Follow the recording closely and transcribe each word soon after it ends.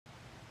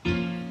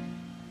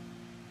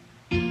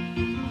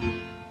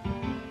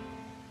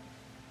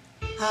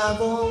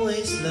I've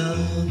always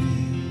loved you.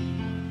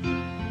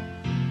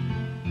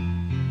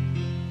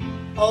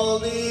 All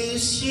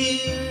these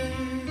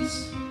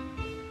years,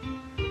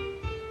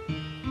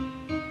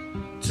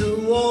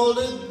 through all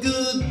the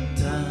good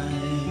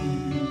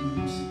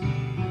times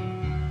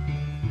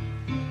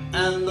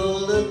and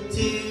all the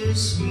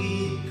tears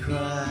we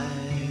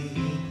cried,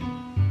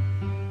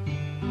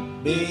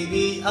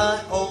 baby,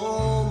 I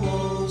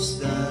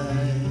almost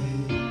died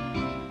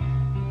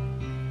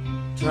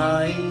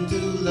trying to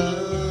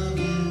love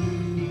you.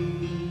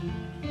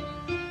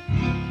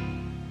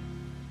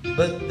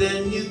 But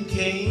then you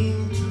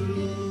came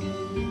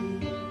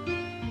through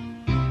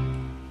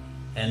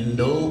and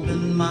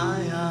opened my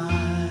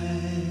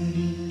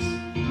eyes.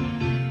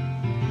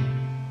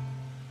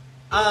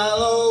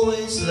 I'll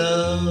always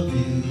love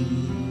you,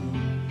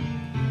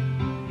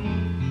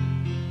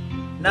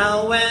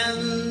 now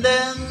and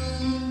then.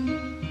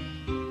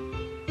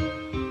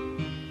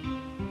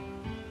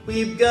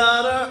 We've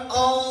got our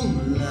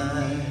own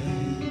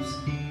lives.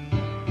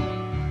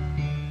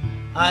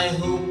 I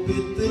hope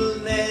it will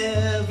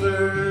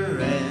never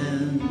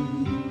end.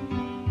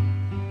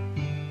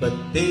 But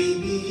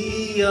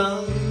baby,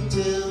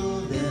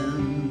 until then,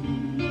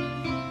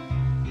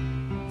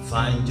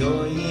 find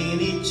joy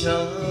in each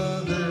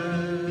other,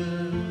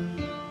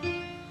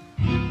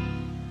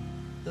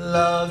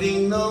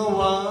 loving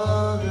no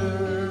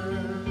other,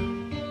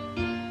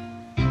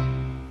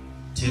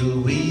 till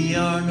we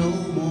are no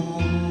more.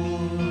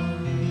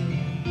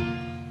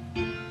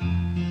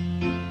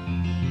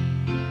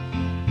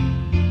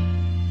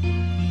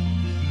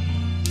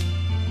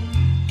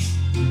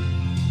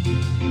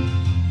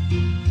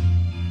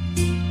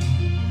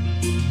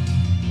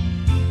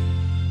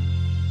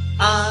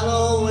 I'll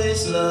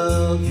always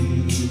love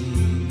you.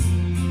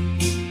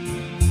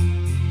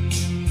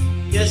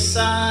 Yes,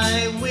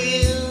 I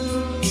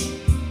will.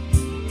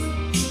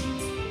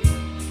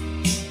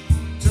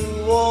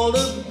 Through all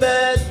the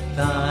bad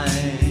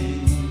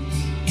times,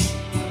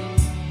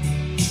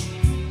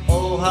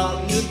 oh,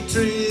 how you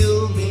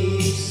thrill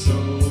me so.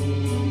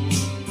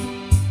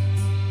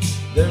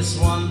 There's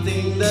one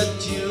thing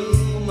that you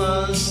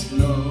must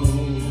know.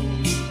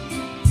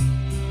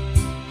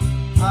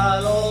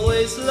 I'll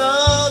always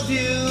love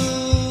you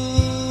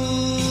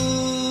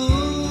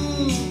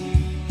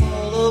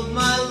all of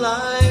my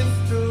life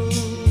through.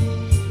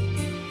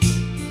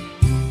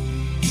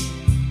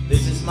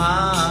 This is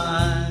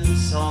my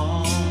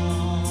song.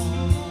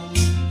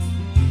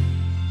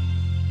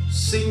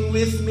 Sing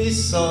with me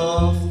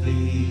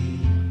softly,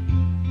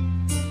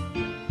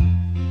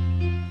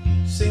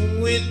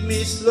 sing with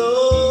me slow.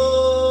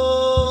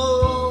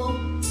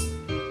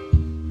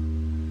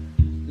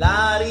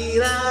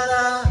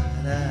 La-di-da-da,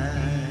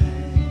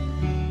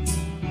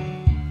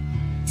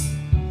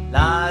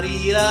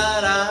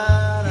 la-di-da-da-da-da,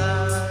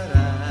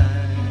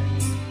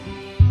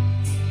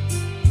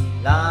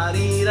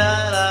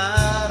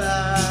 la-di-da-da-da.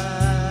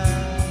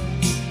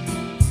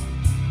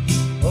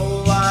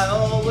 Oh, I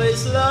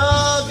always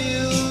love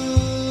you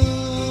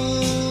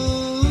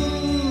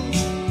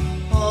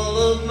all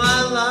of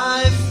my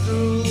life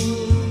through.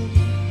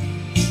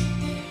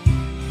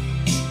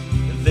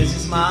 This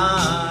is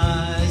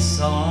my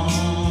song.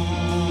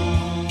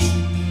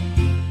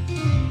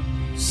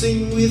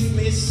 Sing with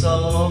me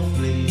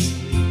softly,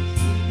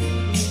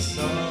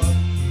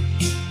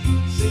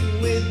 sing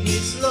with me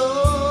slow.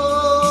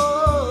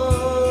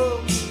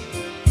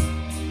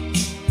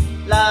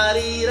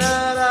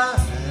 La-di-da-da-da,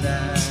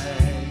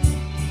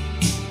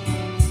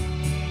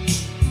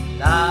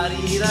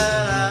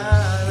 la-di-da-da-da,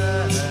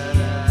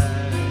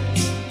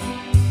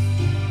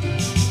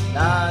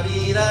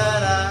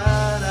 la-di-da-da-da.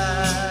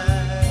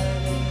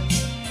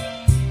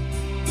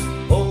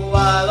 Oh,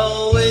 I'll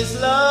always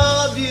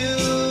love you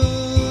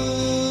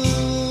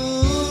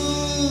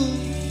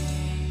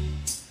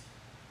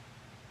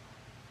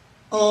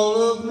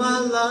all of my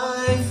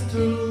life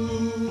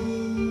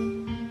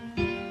through.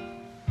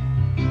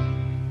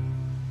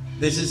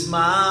 This is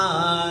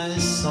my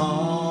song.